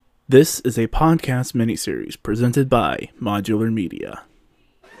This is a podcast miniseries presented by Modular Media.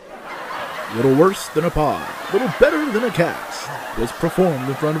 Little Worse Than a Pod, Little Better Than a Cast was performed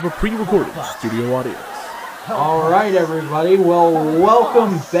in front of a pre-recorded studio audience. All right, everybody. Well,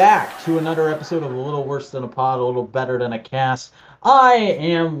 welcome back to another episode of A Little Worse Than a Pod, A Little Better Than a Cast. I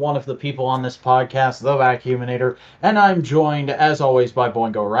am one of the people on this podcast, The Vacuuminator, and I'm joined, as always, by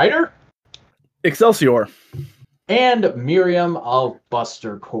Boingo Ryder. Excelsior. And Miriam of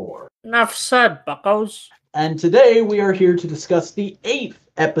Buster Core. Enough said, buckos. And today we are here to discuss the 8th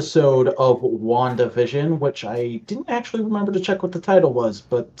episode of WandaVision, which I didn't actually remember to check what the title was,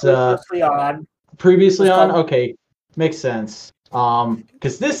 but previously on? Okay, makes sense.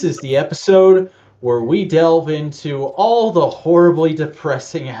 Because this is the episode where we delve into all the horribly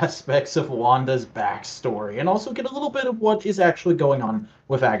depressing aspects of Wanda's backstory, and also get a little bit of what is actually going on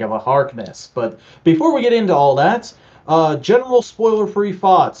with Agatha Harkness. But before we get into all that, general spoiler-free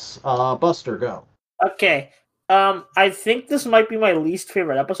thoughts. Buster, go. Okay, I think this might be my least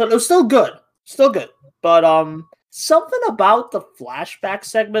favorite episode. It was still good, but something about the flashback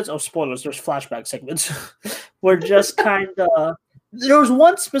segments. Oh, spoilers! There's flashback segments. were just kind of. There was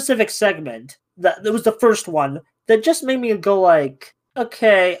one specific segment that was the first one that just made me go like,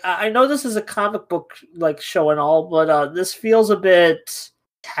 okay, I know this is a comic book like show and all, but this feels a bit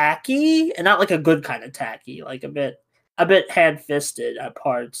tacky, and not like a good kind of tacky, like a bit hand-fisted at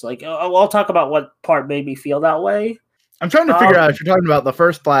parts. Like I'll talk about what part made me feel that way. I'm trying to figure out if you're talking about the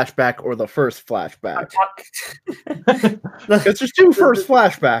first flashback or the first flashback. Because there's two first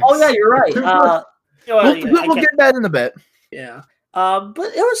flashbacks. Oh yeah, you're right. We'll get that in a bit. Yeah. But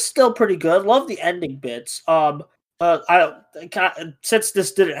it was still pretty good. Love the ending bits. Since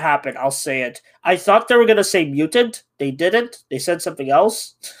this didn't happen, I'll say it. I thought they were gonna say mutant. They didn't. They said something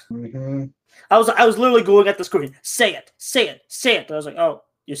else. Mm-hmm. I was literally going at the screen. Say it. And I was like, oh,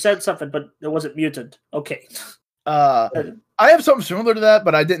 you said something, but it wasn't mutant. Okay. I have something similar to that,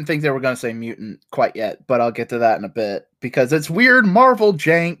 but I didn't think they were gonna say mutant quite yet. But I'll get to that in a bit because it's weird Marvel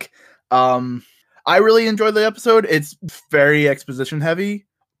jank. I really enjoyed the episode. It's very exposition heavy,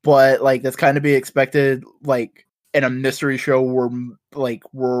 but like that's kind of be expected. Like in a mystery show, we're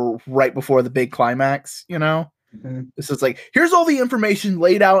right before the big climax. You know, This is like here's all the information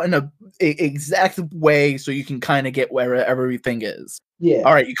laid out in a exact way, so you can kind of get where everything is. Yeah.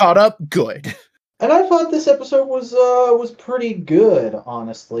 All right, you caught up. Good. And I thought this episode was pretty good.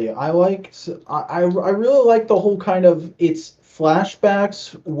 Honestly, I really like the whole kind of it's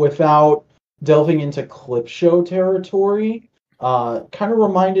flashbacks without delving into clip show territory. Kind of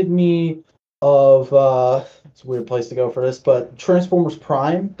reminded me of it's a weird place to go for this, but Transformers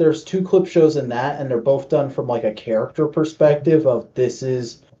Prime. There's two clip shows in that, and they're both done from like a character perspective of this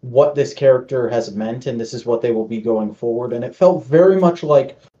is what this character has meant, and this is what they will be going forward. And it felt very much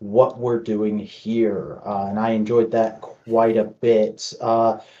like what we're doing here, and I enjoyed that quite a bit.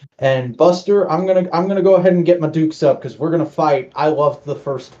 And Buster, I'm gonna go ahead and get my dukes up because we're gonna fight. I loved the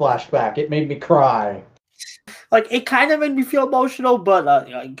first flashback; it made me cry. Like it kind of made me feel emotional, but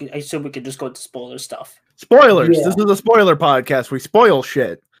I assume we could just go into spoiler stuff. Spoilers. Yeah. This is a spoiler podcast. We spoil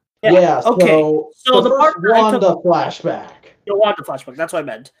shit. Yeah. Okay. So the first part that I Wanda took- flashback. The Wanda flashback. That's what I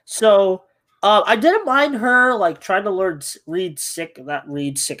meant. So, I didn't mind her like trying to reading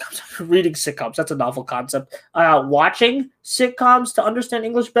sitcoms. That's a novel concept. Watching sitcoms to understand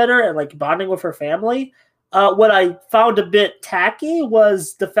English better and like bonding with her family. What I found a bit tacky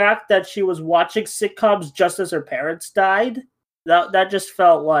was the fact that she was watching sitcoms just as her parents died. That just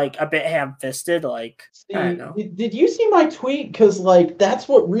felt like a bit ham-fisted. Like, I don't know. Did you see my tweet? Because like that's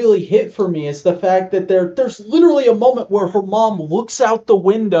what really hit for me is the fact that there's literally a moment where her mom looks out the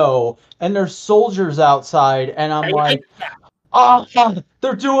window and there's soldiers outside, and I'm like,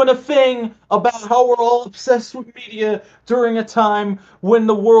 they're doing a thing about how we're all obsessed with media during a time when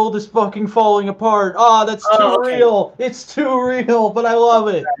the world is fucking falling apart. That's too real. It's too real, but I love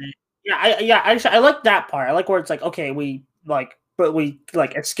it. Actually, I like that part. I like where it's like, okay, we escape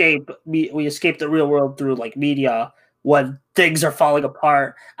the real world through like media when things are falling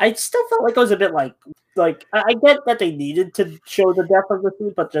apart. I still felt like it was a bit like I get that they needed to show the death of the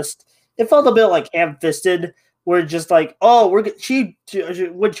food, but just it felt a bit like ham-fisted. Where just like, when she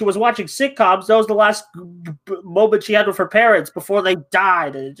was watching sitcoms, that was the last moment she had with her parents before they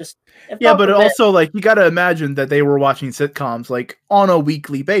died, and but also like you got to imagine that they were watching sitcoms like on a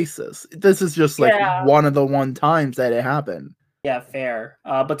weekly basis. This is just like one of the times that it happened. Yeah, fair.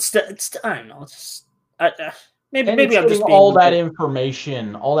 But still, I don't know. It's just, maybe I'm just being all that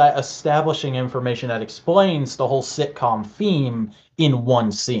information, all that establishing information that explains the whole sitcom theme in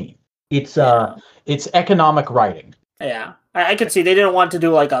one scene. It's economic writing. Yeah. I can see they didn't want to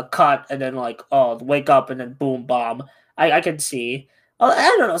do like a cut and then like wake up and then boom bomb. I can see.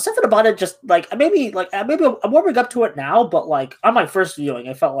 I don't know, something about it. Just maybe I'm warming up to it now, but like on my first viewing,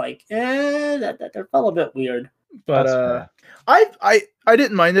 I felt like that felt a bit weird. But I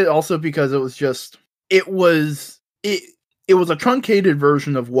didn't mind it also because it was a truncated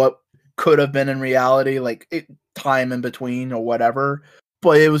version of what could have been in reality, time in between or whatever.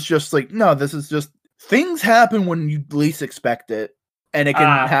 But it was just like, no, this is just things happen when you least expect it, and it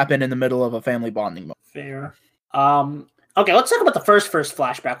can happen in the middle of a family bonding moment. Fair. Okay, let's talk about the first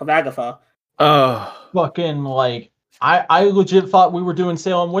flashback of Agatha. Fucking I legit thought we were doing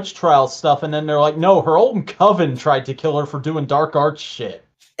Salem witch trial stuff, and then they're like, no, her old coven tried to kill her for doing dark arts shit.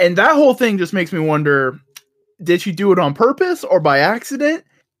 And that whole thing just makes me wonder, did she do it on purpose or by accident?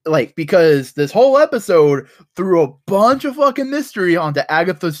 Because this whole episode threw a bunch of fucking mystery onto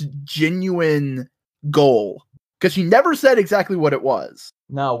Agatha's genuine goal. Because she never said exactly what it was.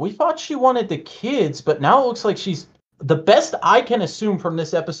 No, we thought she wanted the kids, but now it looks like the best I can assume from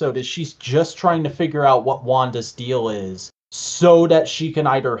this episode is she's just trying to figure out what Wanda's deal is so that she can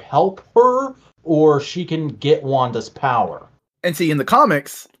either help her or she can get Wanda's power. And see, in the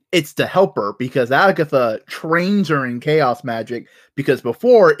comics, it's to help her because Agatha trains her in chaos magic because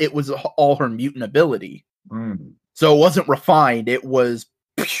before it was all her mutant ability. So it wasn't refined. It was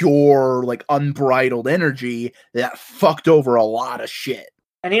pure, unbridled energy that fucked over a lot of shit.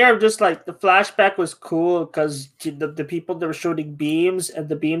 And here I'm just like, the flashback was cool because the people that were shooting beams and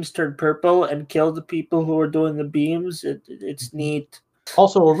the beams turned purple and killed the people who were doing the beams. It's neat.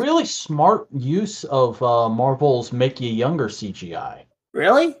 Also, a really smart use of Marvel's Make You Younger CGI.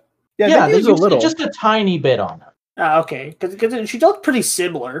 Really? Yeah, they used a little. Just a tiny bit on her. Okay, because she looked pretty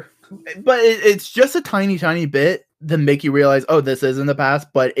similar. But it's just a tiny, tiny bit to make you realize, oh, this is in the past.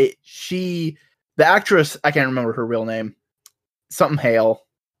 But the actress, I can't remember her real name, something Hale,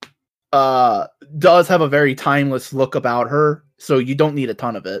 does have a very timeless look about her, so you don't need a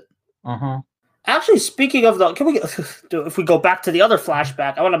ton of it. Actually, speaking of if we go back to the other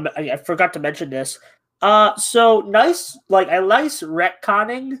flashback, I forgot to mention this. So nice, a nice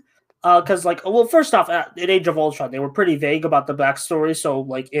retconning. Because first off, in Age of Ultron, they were pretty vague about the backstory. So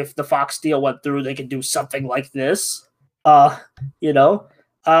if the Fox deal went through, they could do something like this. So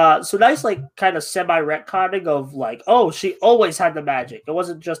nice, kind of semi-retconning of she always had the magic. It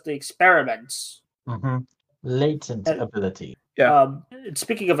wasn't just the experiments. Latent ability. Yeah. And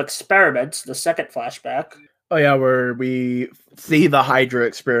speaking of experiments, the second flashback. Oh yeah, where we see the Hydra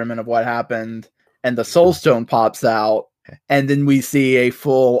experiment of what happened, and the Soul Stone pops out, and then we see a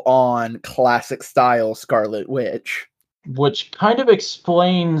full-on classic-style Scarlet Witch. Which kind of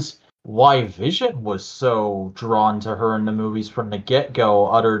explains why Vision was so drawn to her in the movies from the get-go,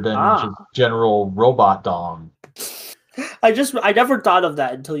 other than just general robot dom. I never thought of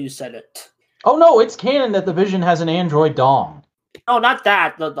that until you said it. Oh no, it's canon that the Vision has an android dom. No, not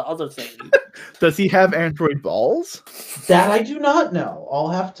that. The other thing. Does he have android balls? That I do not know. I'll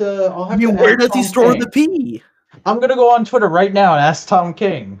have to. Where does he store the pee? I'm gonna go on Twitter right now and ask Tom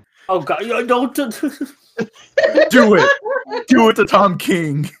King. Oh God! Don't do it. Do it to Tom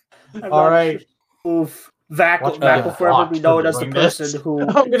King. All right. Oof. Vac will forever be known as the person who.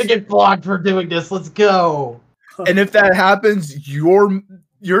 I'm gonna get blocked for doing this. Let's go. And if that happens,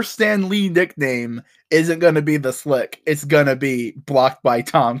 your Stan Lee nickname isn't going to be the Slick. It's going to be blocked by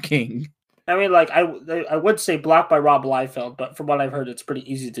Tom King. I mean, I would say blocked by Rob Liefeld, but from what I've heard, it's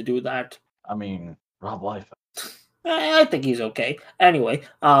pretty easy to do that. I mean, Rob Liefeld. I think he's okay. Anyway,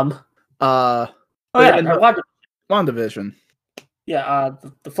 WandaVision. Yeah,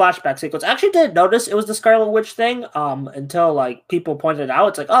 the flashback sequence. I actually didn't notice it was the Scarlet Witch thing until people pointed it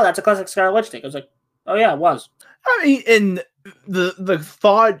out. It's oh, that's a classic Scarlet Witch thing. I was like, oh yeah, it was. I mean, and the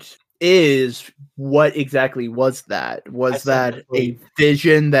thought is, what exactly was that? Was that a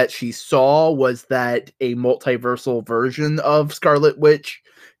vision that she saw? Was that a multiversal version of Scarlet Witch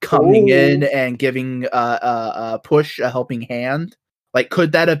coming in and giving a push, a helping hand?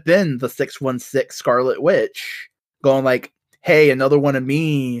 Could that have been the 616 Scarlet Witch going hey, another one of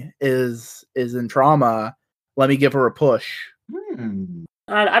me is in trauma. Let me give her a push. I'm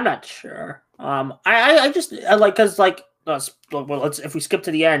not sure. I just because if we skip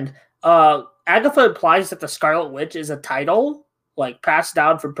to the end, Agatha implies that the Scarlet Witch is a title passed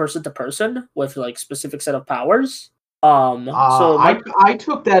down from person to person with specific set of powers. So I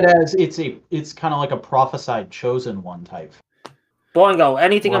took that as it's kind of like a prophesied chosen one type. Boingo,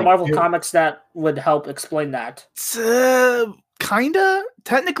 anything in Marvel Comics that would help explain that? Kinda.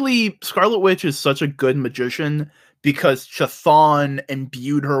 Technically, Scarlet Witch is such a good magician because Chthon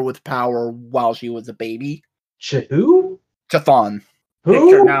imbued her with power while she was a baby. Who? Chthon.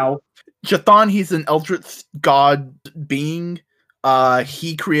 Picture now. Chthon, he's an eldritch god being.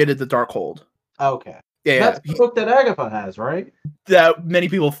 He created the Darkhold. Okay. Yeah, That's the book that Agatha has, right? that many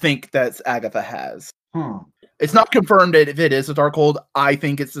people think that's Agatha has. Hmm. It's not confirmed if it is a Darkhold. I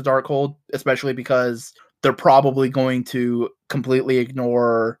think it's the Darkhold, especially because they're probably going to completely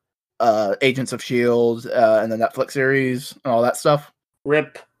ignore Agents of S.H.I.E.L.D. And the Netflix series and all that stuff.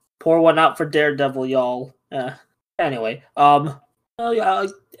 Rip. Pour one out for Daredevil, y'all. Anyway,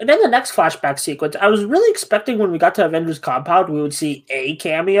 and then the next flashback sequence, I was really expecting when we got to Avengers Compound, we would see a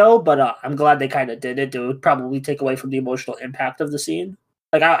cameo, but I'm glad they kind of did it. It would probably take away from the emotional impact of the scene.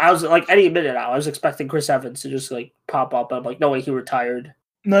 Like, I was like, any minute now, I was expecting Chris Evans to just like pop up, and I'm like, no way, he retired.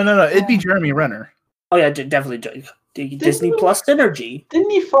 No, it'd be Jeremy Renner. Oh yeah, definitely Disney Plus synergy. Didn't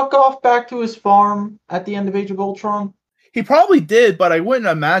he fuck off back to his farm at the end of Age of Ultron? He probably did, but I wouldn't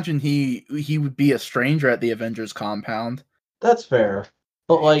imagine he would be a stranger at the Avengers compound. That's fair.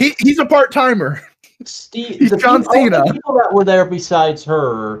 But like he's a part-timer. Steve, He's John Cena. All the people that were there besides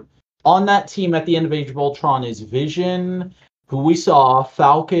her on that team at the end of Age of Ultron is Vision, who we saw,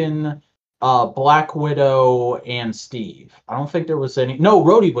 Falcon, Black Widow, and Steve. I don't think there was any. No,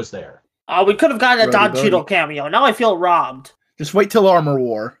 Rhodey was there. We could have gotten a Don Rhodey. Cheadle cameo. Now I feel robbed. Just wait till Armor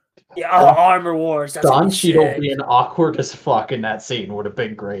War. Yeah, Armor Wars. That's Don what Cheadle said. being awkward as fuck in that scene would have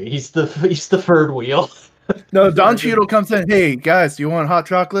been great. He's the third wheel. No, Don Cheadle comes in. Hey guys, do you want hot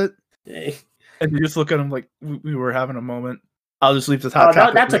chocolate? Hey. And you just look at him like we were having a moment. I'll just leave this hot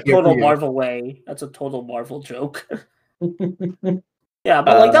chocolate. That's a right here for total you. Marvel way. That's a total Marvel joke. Yeah,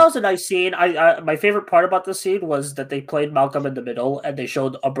 but like that was a nice scene. I my favorite part about the scene was that they played Malcolm in the Middle and they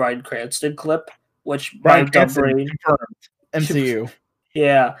showed a Bryan Cranston clip, which Bryan my dumb Cranston brain. confirmed. MCU.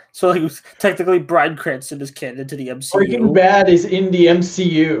 Yeah, so like, technically Bryan Cranston is canon to the MCU. Breaking Bad is in the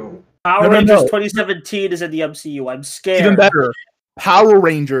MCU. Power No. Rangers 2017 is in the MCU. I'm scared. Even better. Power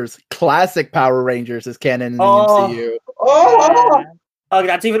Rangers, classic Power Rangers is canon in the MCU. Oh! Oh,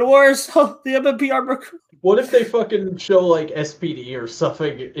 that's even worse. Oh, the MMP armor. What if they fucking show like SPD or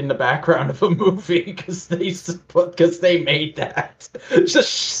something in the background of a movie because they made that?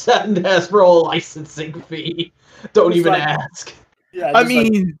 Just send Hasbro a licensing fee. Don't It's even like- ask. Yeah, I just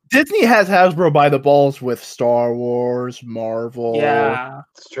like- mean, Disney has Hasbro by the balls with Star Wars, Marvel. yeah.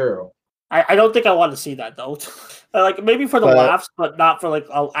 It's true. I don't think I want to see that though. Like maybe for the But- laughs, but not for like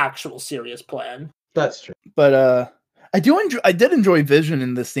an actual serious plan. That's true. But I did enjoy Vision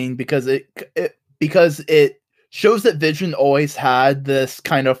in this scene because it shows that Vision always had this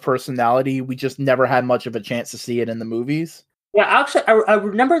kind of personality. We just never had much of a chance to see it in the movies. Yeah, actually, I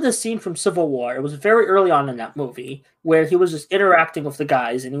remember the scene from Civil War. It was very early on in that movie where he was just interacting with the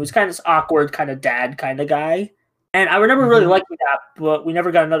guys, and he was kind of this awkward, kind of dad kind of guy. And I remember really liking that, but we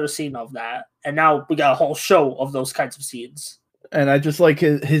never got another scene of that. And now we got a whole show of those kinds of scenes. And I just like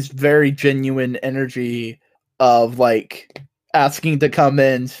his very genuine energy of like asking to come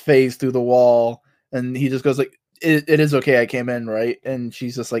in, phase through the wall, and he just goes like, it is okay, I came in, right? And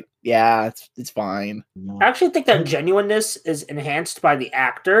she's just like, yeah, it's fine. I actually think that genuineness is enhanced by the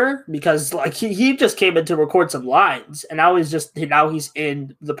actor because like he just came in to record some lines, and now he's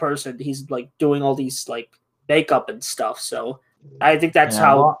in the person. He's like doing all these like makeup and stuff. So I think that's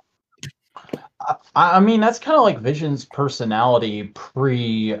how. I mean, that's kind of like Vision's personality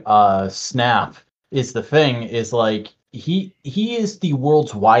pre-snap. Is the thing is like he is the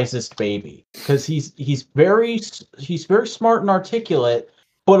world's wisest baby because he's very smart and articulate,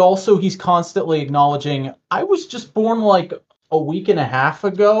 but also he's constantly acknowledging I was just born like a week and a half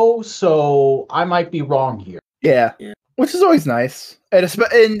ago, so I might be wrong here. Yeah. Which is always nice.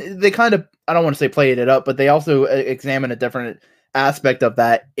 And they kind of, I don't want to say played it up, but they also examine a different aspect of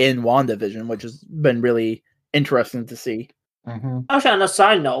that in WandaVision, which has been really interesting to see. Actually, on a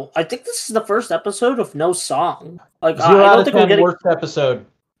side note, I think this is the first episode of no song. Like, 0 I out don't of think we're 10 getting. worst episode.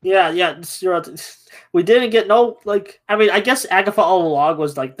 Yeah, we didn't get no like. I mean, I guess Agatha all along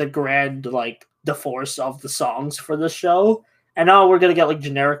was like the grand like the force of the songs for the show, and now we're gonna get like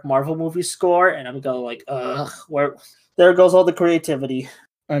generic Marvel movie score, and I'm gonna like, where there goes all the creativity.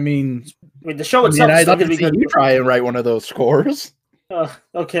 I mean, The show itself is I'd still love gonna to be see good. you try and write one of those scores.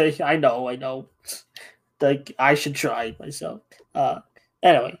 Okay, I know. Like I should try myself.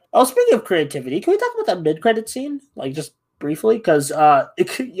 Anyway, speaking of creativity, can we talk about that mid-credit scene, like just briefly? Because I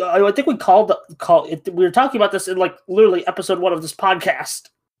think we called it. We were talking about this in like literally episode 1 of this podcast.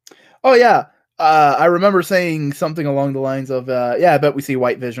 Oh yeah, I remember saying something along the lines of, "Yeah, I bet we see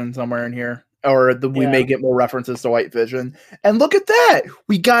White Vision somewhere in here, or we may get more references to White Vision." And look at that,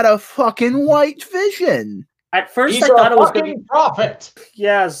 we got a fucking White Vision. At first, He's I thought a it was going to fucking be prophet.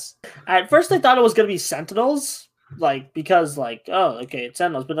 yes. At first, I thought it was going to be Sentinels, like because like oh okay it's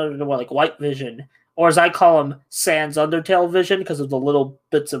Sentinels, but under what like White Vision, or as I call him, Sans Undertale Vision because of the little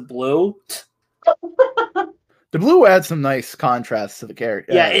bits of blue. The blue adds some nice contrast to the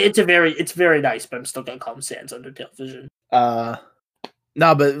character. Yeah, it's very nice, but I'm still gonna call him Sans Undertale Vision. No,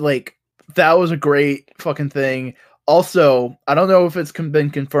 but like that was a great fucking thing. Also, I don't know if it's been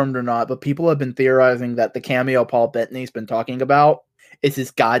confirmed or not, but people have been theorizing that the cameo Paul Bettany's been talking about is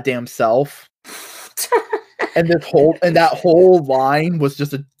his goddamn self. And that whole line was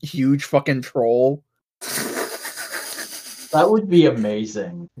just a huge fucking troll. That would be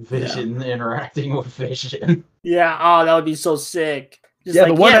amazing. Vision interacting with Vision. Yeah, oh, that would be so sick. Just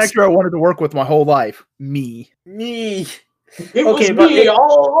the one actor I wanted to work with my whole life. Me. It was me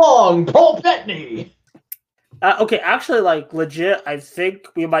all along, Paul Bettany. Okay, actually, like legit, I think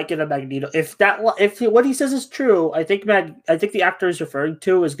we might get a Magneto. If what he says is true, I think the actor he's referring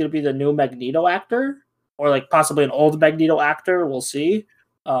to is going to be the new Magneto actor, or like possibly an old Magneto actor. We'll see.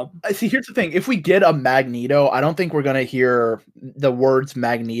 See, here's the thing: if we get a Magneto, I don't think we're going to hear the words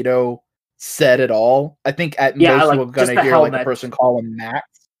Magneto said at all. I think at most like, we're going to hear like a person call him Max.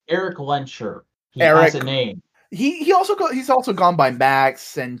 Eric Lenscher. He has a name. He's also gone by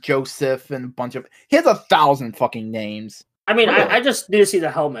Max and Joseph and a bunch of. He has 1,000 fucking names. I mean, I just need to see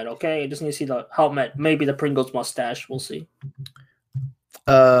the helmet. Okay, I just need to see the helmet. Maybe the Pringles mustache. We'll see.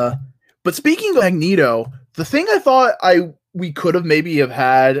 But speaking of Magneto, the thing I thought we could have maybe have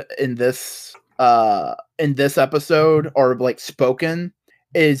had in this episode or like spoken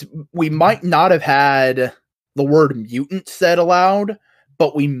is we might not have had the word mutant said aloud,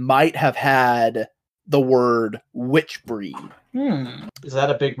 but we might have had the word witch breed. Is that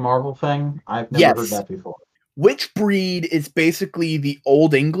a big Marvel thing? I've never heard that before. Witch breed is basically the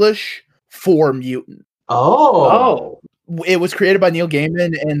Old English for mutant. Oh. It was created by Neil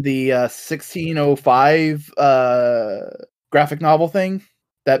Gaiman in the 1605 graphic novel thing,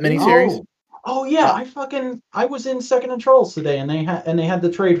 that miniseries. Oh yeah, I was in Second and Trolls today, and they had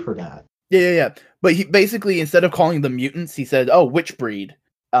the trade for that. Yeah. But he basically, instead of calling them mutants, he said, "Oh, witch breed."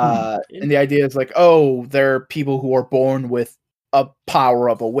 And the idea is like, oh, they're people who are born with a power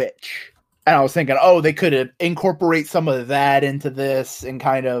of a witch. And I was thinking, oh, they could incorporate some of that into this, and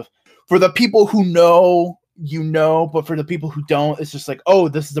kind of for the people who know, but for the people who don't, it's just like, oh,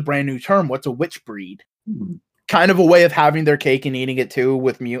 this is a brand new term. What's a witch breed? Kind of a way of having their cake and eating it too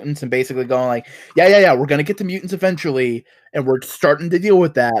with mutants, and basically going like, yeah, we're gonna get to mutants eventually, and we're starting to deal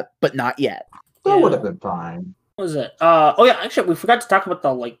with that, but not yet. That would have been fine. What was it? Oh yeah, actually, we forgot to talk about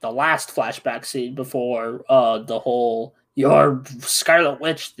the last flashback scene before the whole your Scarlet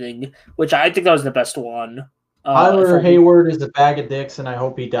Witch thing, which I think that was the best one. Tyler Hayward is a bag of dicks, and I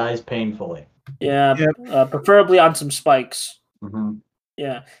hope he dies painfully. Yeah, preferably on some spikes. Mm-hmm.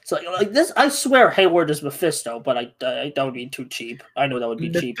 Yeah, so like this, I swear Hayward is Mephisto, but that would be too cheap. I know that would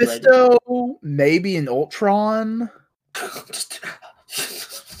be cheap. Mephisto, maybe an Ultron.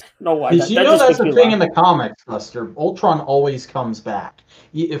 No, why? You know that's the thing in the comics, Buster. Ultron always comes back.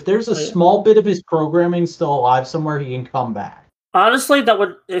 If there's a small bit of his programming still alive somewhere, he can come back. Honestly, that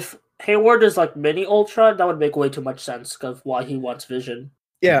would, if Hayward is like mini Ultron, that would make way too much sense of why he wants Vision.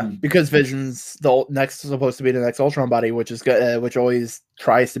 Yeah, because Vision's supposed to be the next Ultron body, which is which always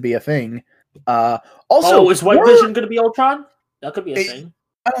tries to be a thing. Also, is White Vision going to be Ultron? That could be a thing.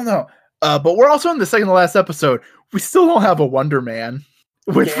 I don't know. But we're also in the second to last episode. We still don't have a Wonder Man,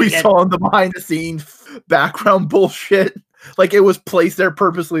 which we saw in the behind the scenes background bullshit. Like it was placed there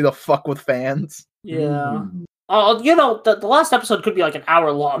purposely to fuck with fans. Yeah. The last episode could be like an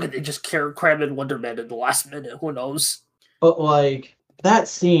hour long, and they just cram in Wonder Man in the last minute. Who knows? But like that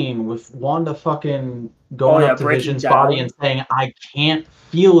scene with Wanda fucking going up to Vision's body and saying, "I can't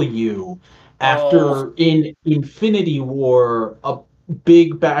feel you," after in Infinity War, a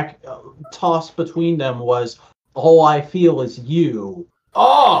big back toss between them was, "All I feel is you."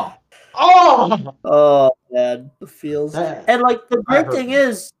 Oh man, the feels. And like the great thing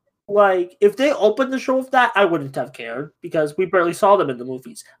is, like if they opened the show with that, I wouldn't have cared because we barely saw them in the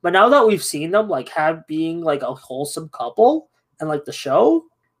movies. But now that we've seen them, like being like a wholesome couple and like the show,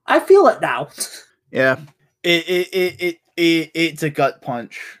 I feel it now. Yeah, it's a gut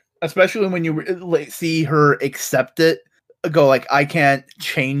punch, especially when you like see her accept it. Go like, I can't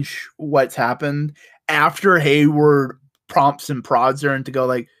change what's happened after Hayward prompts and prods her and to go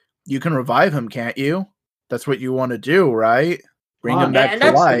like, you can revive him, can't you? That's what you want to do, right? Bring him back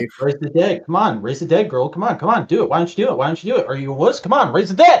to life. Raise the dead. Come on, raise the dead, girl. Come on, do it. Why don't you do it? Are you a wuss? Come on, raise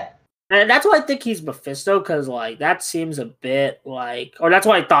the dead. And that's why I think he's Mephisto, because like that seems a bit like, or that's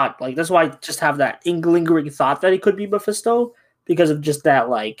why I thought, like that's why I just have that lingering thought that he could be Mephisto because of just that,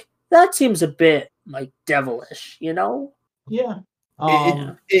 like that seems a bit like devilish, you know? Yeah.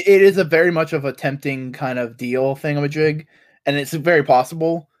 It is a very much of a tempting kind of deal thingamajig, and it's very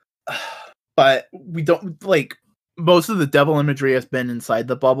possible. But we don't like most of the devil imagery has been inside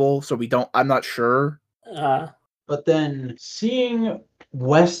the bubble, so I'm not sure. But then seeing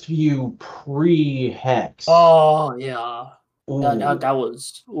Westview pre-Hex. Oh yeah. Ooh. That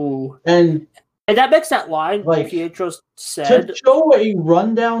was ooh. And that makes that line like Pietro said to show a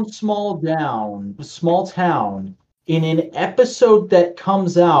rundown small town in an episode that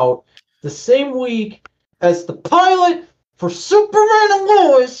comes out the same week as the pilot for Superman and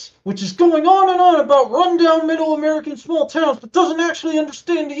Lois, which is going on and on about rundown middle American small towns, but doesn't actually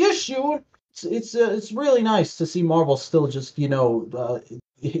understand the issue. It's really nice to see Marvel still just hitting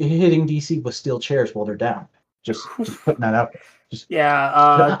DC with steel chairs while they're down. Just putting that out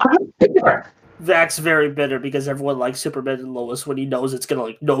there. Vac's very bitter because everyone likes Superman and Lois when he knows it's gonna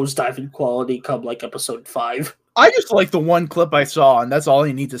like nosedive in quality come like episode 5. I just like the one clip I saw, and that's all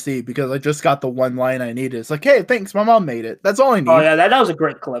I need to see because I just got the one line I needed. It's like, hey, thanks, my mom made it. That's all I need. Oh yeah, that was a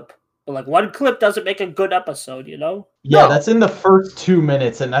great clip. But like one clip doesn't make a good episode, you know? Yeah, that's in the first 2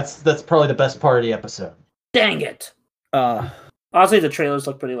 minutes, and that's probably the best part of the episode. Dang it. Honestly, the trailers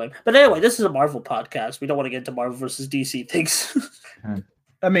look pretty lame. But anyway, this is a Marvel podcast. We don't want to get into Marvel versus DC things.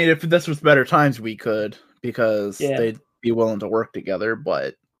 I mean, if this was better times, we could, because they'd be willing to work together,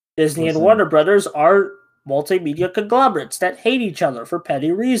 but... Disney and Warner Brothers are multimedia conglomerates that hate each other for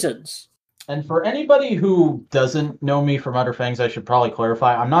petty reasons. And for anybody who doesn't know me from Outer Fangs, I should probably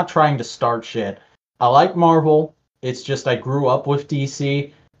clarify, I'm not trying to start shit. I like Marvel, it's just I grew up with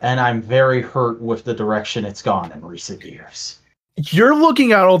DC, and I'm very hurt with the direction it's gone in recent years. You're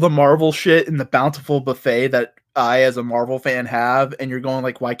looking at all the Marvel shit in the bountiful buffet that I, as a Marvel fan, have, and you're going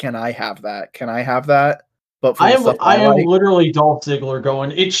like, why can't I have that? Can I have that? But for I am literally Dolph Ziggler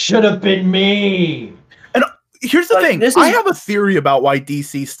going, it should have been me! And here's the thing, I have a theory about why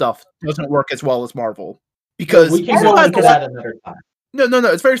DC stuff doesn't work as well as Marvel. Because we can go into that another time. No,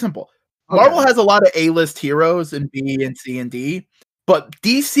 it's very simple. Okay. Marvel has a lot of A-list heroes in B and C and D, but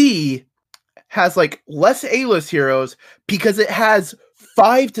DC has like less A-list heroes because it has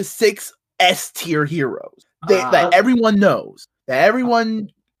 5 to 6 S-tier heroes that everyone knows. That everyone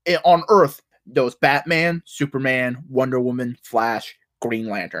on Earth knows. Batman, Superman, Wonder Woman, Flash, Green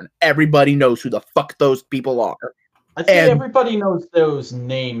Lantern. Everybody knows who the fuck those people are. I'd say everybody knows those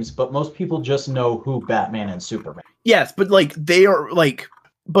names, but most people just know who Batman and Superman. Yes, but like they are like,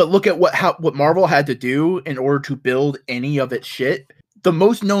 but look at what Marvel had to do in order to build any of its shit. The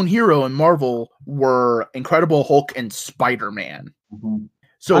most known hero in Marvel were Incredible Hulk and Spider-Man. Mm-hmm.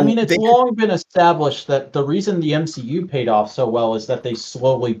 So I mean, it's long been established that the reason the MCU paid off so well is that they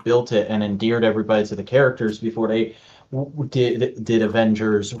slowly built it and endeared everybody to the characters before they did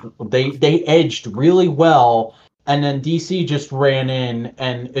Avengers. They edged really well, and then DC just ran in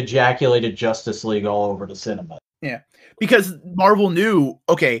and ejaculated Justice League all over the cinema. Yeah, because Marvel knew,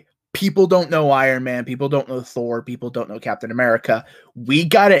 okay, people don't know Iron Man, people don't know Thor, people don't know Captain America. We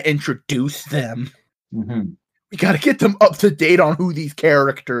gotta introduce them. Mm-hmm. We gotta get them up to date on who these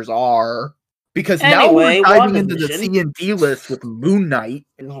characters are. Because now we're diving into the C and D list with Moon Knight.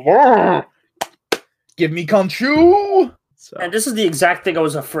 Give me Khonshu! So. And this is the exact thing I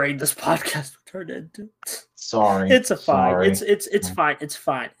was afraid this podcast would turn into. Sorry. It's fine. It's fine. It's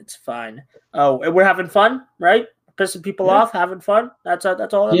fine. It's fine. Oh, and we're having fun, right? Pissing people off, having fun. That's all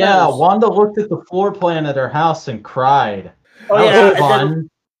that matters. Wanda looked at the floor plan at her house and cried. Oh, that was fun.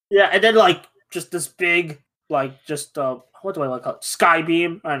 And then like just this big like just what do I like call it? Sky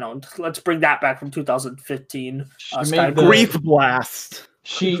beam. I don't know. Let's bring that back from 2015. Grief blast.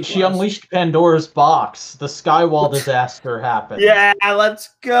 She unleashed Pandora's box. The Skywall disaster happened. Yeah, let's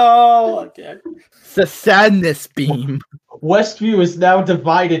go. Okay. It's the sadness beam. Westview is now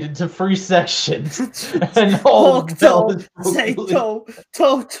divided into 3 sections. And all No,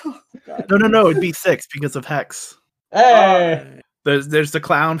 it'd be 6 because of Hex. Hey! There's the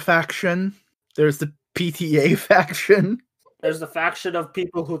clown faction. There's the PTA faction. There's the faction of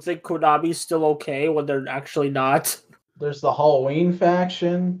people who think Konami's still okay when they're actually not. There's the Halloween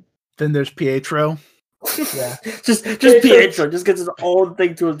faction. Then there's Pietro. Yeah. just Pietro just gets his own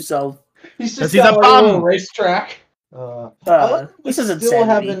thing to himself. He's just got a little racetrack. This is insanity. Still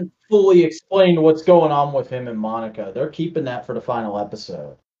haven't fully explained what's going on with him and Monica. They're keeping that for the final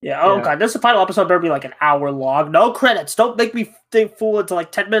episode. Yeah, God, this final episode better be like an hour long. No credits. Don't make me fool into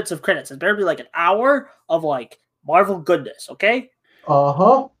like 10 minutes of credits. It better be like an hour of like Marvel goodness, okay?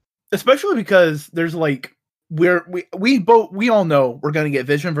 Uh-huh. Especially because there's like we all know we're gonna get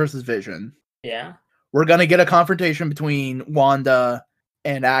Vision versus Vision. Yeah. We're gonna get a confrontation between Wanda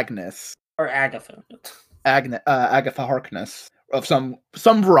and Agnes. Or Agatha. Agatha Harkness of some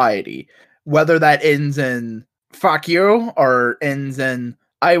variety, whether that ends in "fuck you" or ends in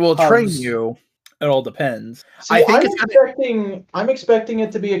 "I will train Hugs. you." It all depends. See, I think I'm expecting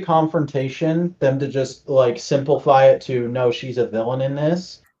it to be a confrontation, them to just like simplify it to no, she's a villain in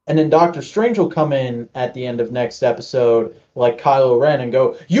this. And then Doctor Strange will come in at the end of next episode, like Kylo Ren, and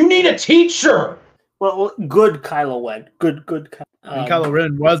go, "You need a teacher!" Well, good Kylo Ren. Good. and Kylo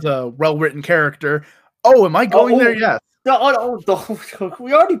Ren was a well-written character. Oh, am I going there? Yes. No,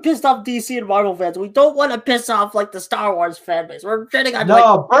 we already pissed off DC and Marvel fans. We don't want to piss off like the Star Wars fan base. We're getting on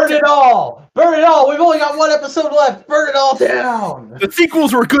No, burn it all! Burn it all! We've only got one episode left. Burn it all down! The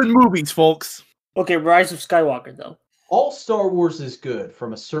sequels were good movies, folks. Okay, Rise of Skywalker though. All Star Wars is good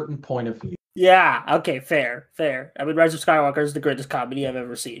from a certain point of view. Yeah, okay, fair. I mean, Rise of Skywalker is the greatest comedy I've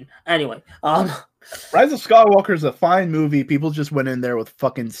ever seen. Anyway, Rise of Skywalker is a fine movie. People just went in there with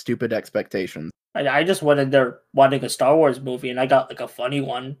fucking stupid expectations. I just went in there wanting a Star Wars movie, and I got like a funny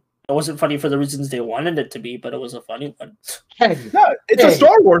one. It wasn't funny for the reasons they wanted it to be, but it was a funny one. Hey, No, it's a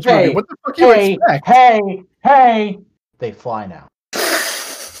Star Wars movie. What the fuck you expect? Hey! They fly now.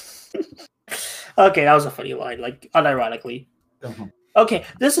 Okay, that was a funny line, like unironically. Uh-huh. Okay,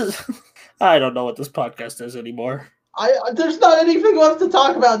 this is. I don't know what this podcast is anymore. There's not anything left to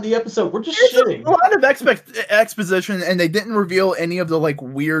talk about in the episode. We're just shitting. A lot of exposition, and they didn't reveal any of the like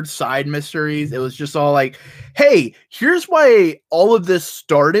weird side mysteries. It was just all like, "Hey, here's why all of this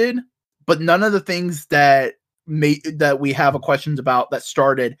started," but none of the things that we have questions about that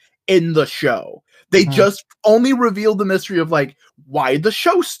started in the show. They just only revealed the mystery of like why the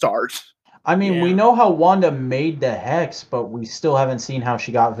show starts. I mean, we know how Wanda made the hex, but we still haven't seen how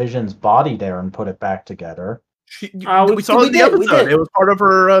she got Vision's body there and put it back together. We saw it in the episode. It was part of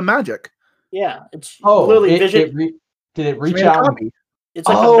her magic. Yeah, it's clearly Vision. Did it reach out? It's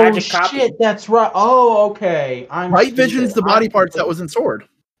like a magic copy. Shit, that's right. Oh, okay. Vision's the body parts that was in Sword.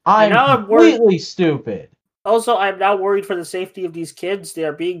 I'm completely stupid. Also, I'm now worried for the safety of these kids. They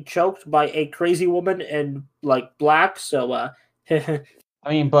are being choked by a crazy woman in like black. So, I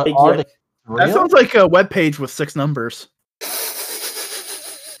mean, but are they real? That sounds like a webpage with 6 numbers.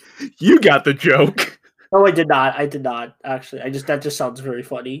 You got the joke. No, I did not. Actually, that just sounds very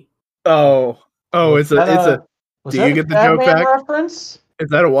funny. Oh, it's a. Do you get the joke back? Reference? Is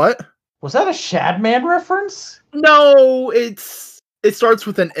that a what? Was that a Shadman reference? No, it starts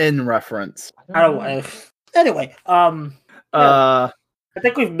with an N reference. I don't know. Anyway, I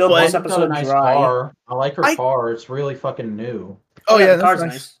think we've built this episode nice dry. Car. I like her car. It's really fucking new. Oh yeah, the car's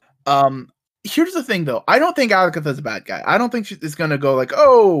nice. Here's the thing though. I don't think Agatha's a bad guy. I don't think she's gonna go like,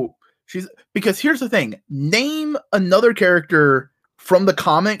 oh, because here's the thing. Name another character from the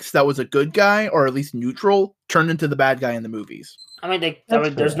comics that was a good guy or at least neutral turned into the bad guy in the movies. I mean,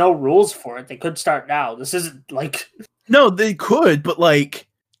 there's no rules for it. They could start now. This isn't like. No, they could, but like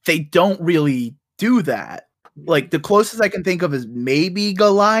they don't really do that. Like the closest I can think of is maybe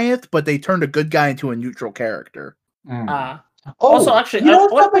Goliath, but they turned a good guy into a neutral character. Also, actually, I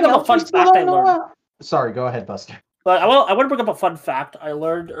want to bring up a fun fact I learned. Sorry, go ahead, Buster. But I want to bring up a fun fact I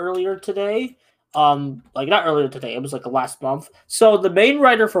learned earlier today. Like not earlier today, it was like last month. So the main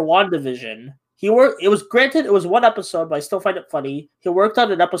writer for WandaVision, it was one episode, but I still find it funny. He worked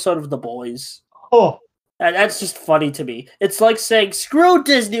on an episode of The Boys. Oh. And that's just funny to me. It's like saying, screw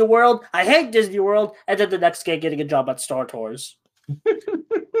Disney World, I hate Disney World, and then the next guy getting a job at Star Tours.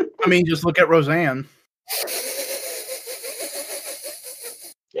 I mean, just look at Roseanne.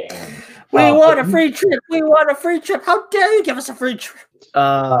 Damn. We want a free trip. We want a free trip. How dare you give us a free trip?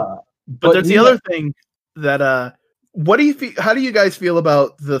 But there's the other thing that what do you feel? How do you guys feel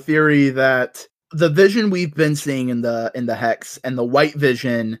about the theory that the Vision we've been seeing in the Hex and the White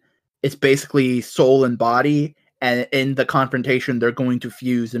Vision is basically soul and body, and in the confrontation they're going to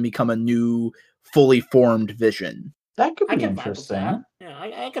fuse and become a new, fully formed Vision? That could be interesting.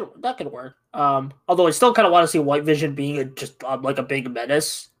 Yeah, that could work. Although I still kind of want to see White Vision being just like a big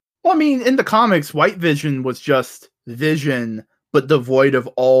menace. Well, I mean, in the comics, White Vision was just Vision, but devoid of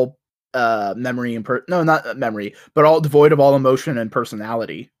all memory and not memory, but all devoid of all emotion and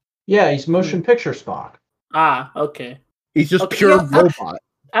personality. Yeah, he's motion picture Spock. Okay. He's just pure robot.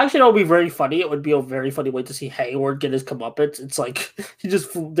 Actually, that would be very funny. It would be a very funny way to see Hayward get his comeuppance. It's like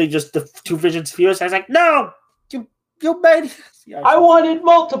the two Visions fuse. I was like, no, you made. Yeah, I wanted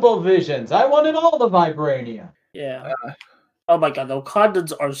multiple Visions. I wanted all the Vibranium. Yeah. Oh my god, the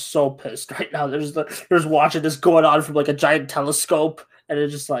Wakandans are so pissed right now. There's watching this going on from like a giant telescope, and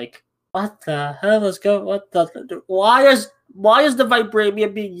it's just like, what the hell? Why is the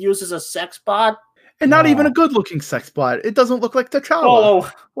Vibranium being used as a sex bot? And not even a good-looking sex bot. It doesn't look like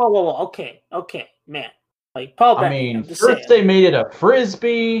T'Challa. Whoa. Okay, man. Like, Paul I Bettany, mean, I'm just first saying. they made it a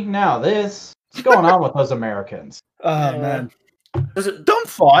frisbee, now this. What's going on with those Americans? Oh, man. Does it, Dumb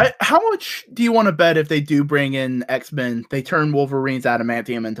thought. How much do you want to bet if they do bring in X-Men, they turn Wolverine's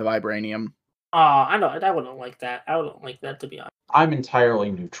adamantium into vibranium? I know. I wouldn't like that. I wouldn't like that, to be honest. I'm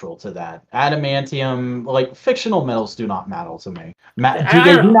entirely neutral to that. Adamantium, like, fictional metals do not matter to me.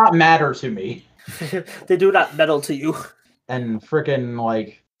 They do not matter to me. They do not metal to you. And freaking,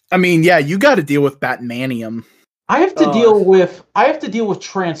 like... I mean, yeah, you got to deal with Batmanium. I have to deal with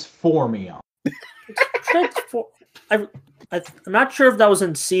Transformium. I'm not sure if that was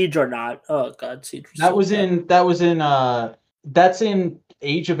in Siege or not. Oh god, Siege. That's in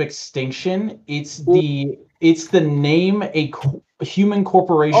Age of Extinction. It's the name a human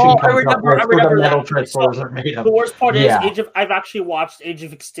corporation comes up with for the metal transformers are made of. The worst part is I've actually watched Age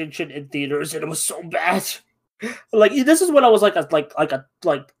of Extinction in theaters and it was so bad. Like, this is when I was like a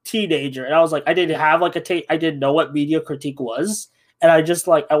teenager, and I was like, I didn't have like I didn't know what media critique was, and I just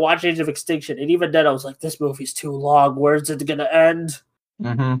I watched Age of Extinction, and even then I was like, this movie's too long. Where's it gonna end?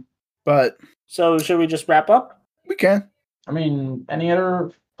 Mm-hmm. But so should we just wrap up? We can. I mean, any other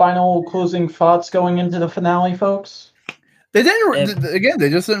final closing thoughts going into the finale, folks? They didn't. Again,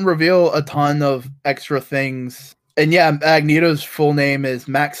 they just didn't reveal a ton of extra things. And yeah, Magneto's full name is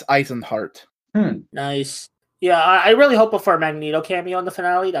Max Eisenhart. Nice. Yeah, I really hope for a Magneto cameo in the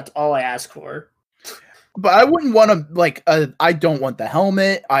finale. That's all I ask for. But I wouldn't want to I don't want the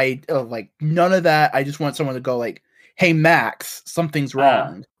helmet. I none of that. I just want someone to go like, "Hey Max, something's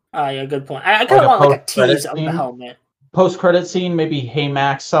wrong." Yeah, good point. I kind of want a tease of the helmet. Post-credit scene, maybe, "Hey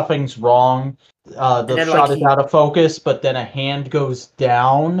Max, something's wrong." The shot is out of focus, but then a hand goes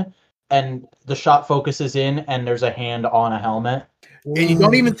down, and the shot focuses in, and there's a hand on a helmet. And you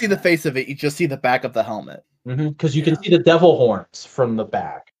don't even see the face of it; you just see the back of the helmet. Because you can see the devil horns from the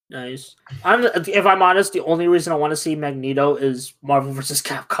back. Nice. If I'm honest, the only reason I want to see Magneto is Marvel vs.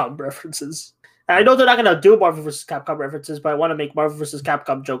 Capcom references. And I know they're not going to do Marvel vs. Capcom references, but I want to make Marvel vs.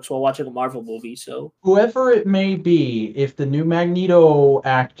 Capcom jokes while watching a Marvel movie. So whoever it may be, if the new Magneto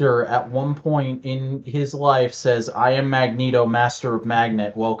actor at one point in his life says, "I am Magneto, Master of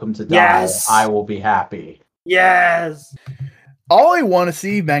Magnet, welcome to die," I will be happy. Yes. All I want to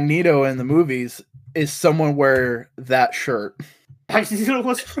see Magneto in the movies is someone wear that shirt. Magneto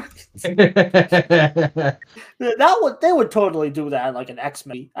was right. They would totally do that like an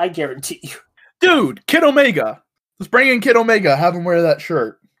X-Men. I guarantee you. Dude, Kid Omega. Let's bring in Kid Omega. Have him wear that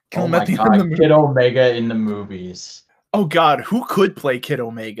shirt. Oh my god, Kid Omega in the movies. Oh god, who could play Kid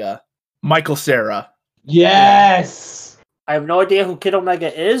Omega? Michael Cera. Yes. I have no idea who Kid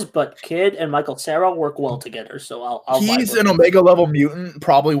Omega is, but Kid and Michael Cera work well together, so I'll He's an Omega level mutant,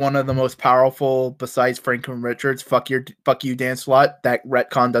 probably one of the most powerful besides Franklin Richards. Fuck you, Dan Slott. That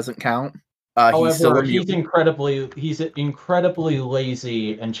retcon doesn't count. However, he's incredibly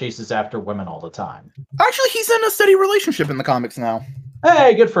lazy and chases after women all the time. Actually, he's in a steady relationship in the comics now.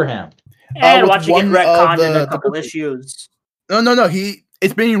 Hey, good for him. And watching it retconned in a couple issues. No.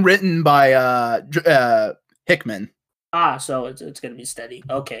 It's being written by Hickman. So it's gonna be steady.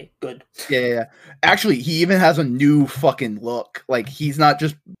 Okay, good. Yeah. Actually, he even has a new fucking look. Like, he's not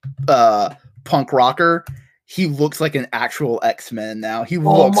just punk rocker. He looks like an actual X-Men now. He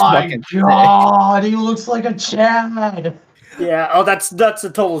looks fucking god, he looks like a Chad. Yeah. That's a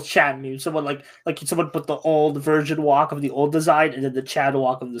total Chad move. Someone like someone put the old version walk of the old design and then the Chad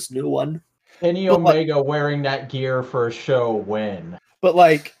walk of this new one. Kenny Omega wearing that gear for a show win. But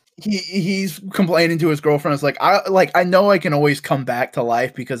like, he's complaining to his girlfriend. It's like, I know I can always come back to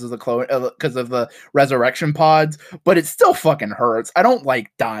life because of the resurrection pods, but it still fucking hurts. I don't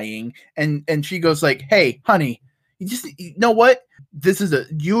like dying. And she goes like, "Hey, honey, you know what?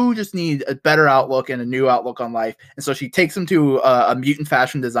 You just need a better outlook and a new outlook on life." And so she takes him to a mutant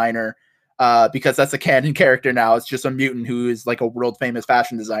fashion designer, because that's a canon character now. It's just a mutant who is like a world famous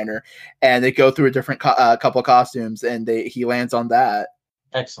fashion designer, and they go through a different couple costumes, and he lands on that.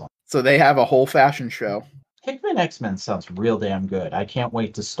 Excellent. So they have a whole fashion show. Hickman X-Men sounds real damn good. I can't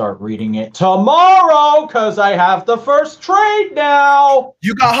wait to start reading it tomorrow because I have the first trade now.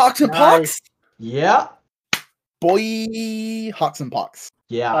 You got Hawks and Pox? Yeah. Boy, Hawks and Pox.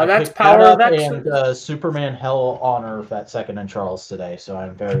 Yeah, that's Power of X. And Superman Hell on Earth at Second and Charles today, so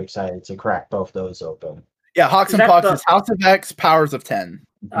I'm very excited to crack both those open. Yeah, Hawks and Pox is House of X, Powers of 10.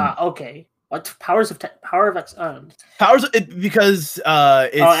 Okay. What Powers of 10? Power of X. Powers because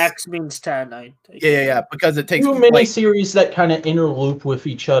it's X means 10. Yeah. Because it takes two miniseries that kind of interloop with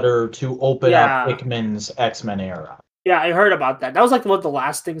each other to open up Hickman's X-Men era. Yeah, I heard about that. That was like one of the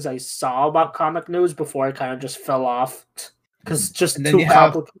last things I saw about comic news before I kind of just fell off because it's just And then too you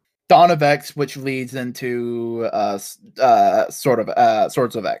have complicated. Dawn of X, which leads into Swords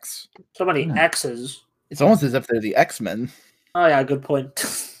of X. So many Hmm. X's. It's almost as if they're the X-Men. Oh yeah, good point.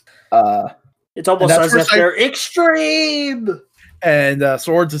 It's And almost that's as where if they're extreme. and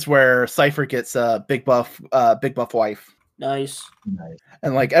Swords is where Cypher gets big buff wife. Nice. Nice.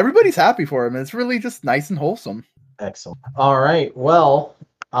 And like everybody's happy for him. It's really just nice and wholesome. Excellent. All right. Well,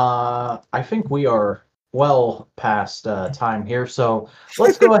 I think we are well past time here, so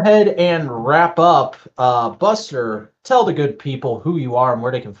let's go ahead and wrap up. Buster, tell the good people who you are and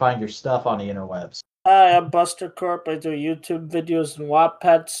where they can find your stuff on the interwebs. Hi, I'm Buster Corp. I do YouTube videos and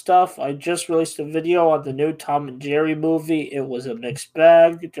Wattpad stuff. I just released a video on the new Tom and Jerry movie. It was a mixed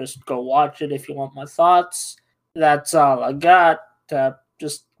bag. Just go watch it if you want my thoughts. That's all I got.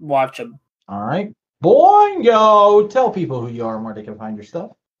 Just watch them. All right. Boingo! Tell people who you are and where they can find your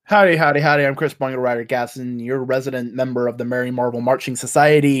stuff. Howdy, howdy, howdy. I'm Chris Boingo Ryder Gasson, your resident member of the Merry Marvel Marching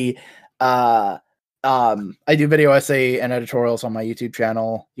Society. I do video essay and editorials on my YouTube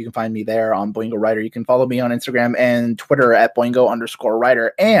channel. You can find me there on Boingo Ryder. You can follow me on Instagram and Twitter at Boingo_Ryder.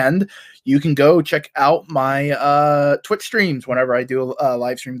 And you can go check out my Twitch streams whenever I do a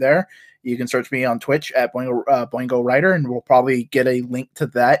live stream there. You can search me on Twitch at Boingo Ryder, and we'll probably get a link to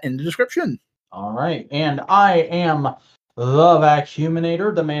that in the description. All right. And I am the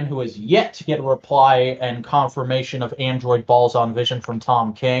Vacuuminator, the man who has yet to get a reply and confirmation of Android Balls on Vision from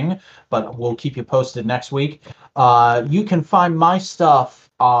Tom King, but we'll keep you posted next week. You can find my stuff,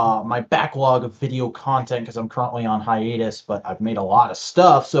 my backlog of video content, because I'm currently on hiatus, but I've made a lot of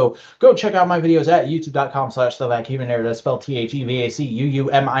stuff. So go check out my videos at youtube.com/thevacuuminator. That's spelled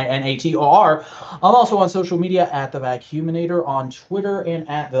TheVacuuminator. I'm also on social media at The Vacuuminator on Twitter and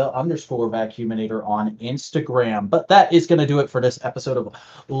at @_Vacuuminator on Instagram. But that is going to do it for this episode of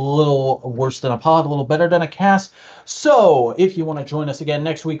A Little Worse Than a Pod, A Little Better Than a Cast. So if you want to join us again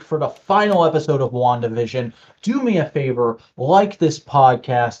next week for the final episode of WandaVision, do me a favor, like this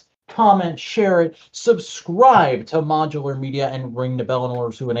podcast, comment, share it, subscribe to Modular Media, and ring the bell in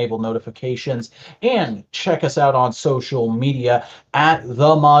order to enable notifications. And check us out on social media at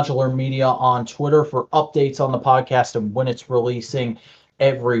The Modular Media on Twitter for updates on the podcast and when it's releasing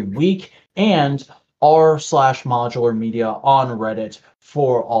every week, and r/modular media on Reddit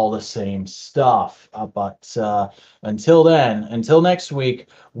for all the same stuff. But until then, until next week,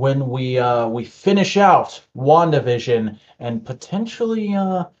 when we finish out WandaVision and potentially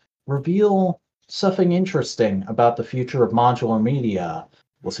reveal something interesting about the future of modular media,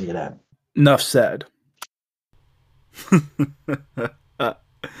 we'll see you then. Enough said.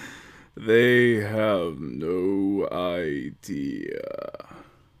 They have no idea.